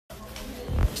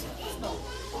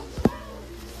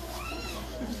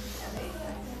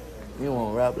You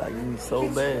want to rap like me so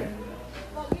bad.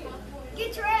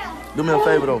 Get your ass. Do me a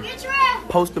favor though. Get your ass.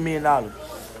 Post $1 million.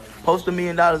 Post $1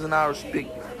 million and I'll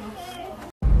respect you.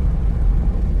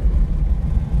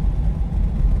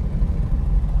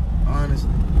 Honestly,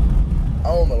 I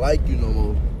don't even like you no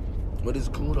more. But it's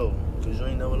cool though, cause you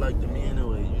ain't never liked me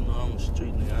anyway. You know I'm a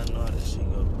street nigga. I know how this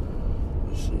shit go.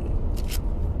 But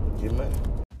shit, get mad.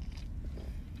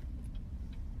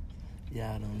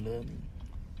 Y'all don't love me.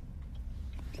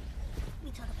 We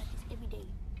talk about this every day.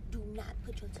 Do not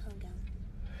put your tongue out.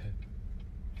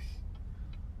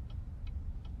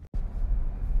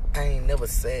 I ain't never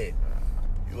said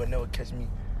you would never catch me.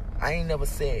 I ain't never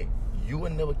said you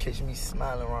would never catch me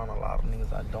smiling around a lot of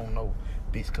niggas I don't know.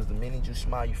 Bitch, cause the minute you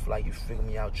smile, you feel like you figure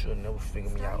me out. You'll never figure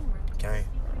me out. Okay?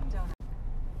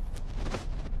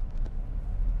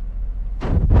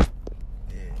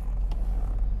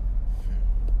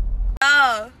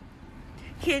 Oh,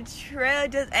 Kentrell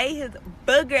just ate his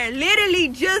booger literally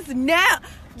just now.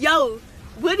 Yo,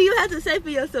 what do you have to say for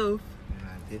yourself?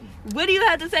 I didn't. What do you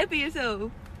have to say for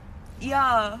yourself?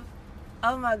 Y'all,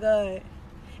 oh my God.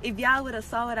 If y'all would have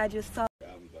saw what I just saw.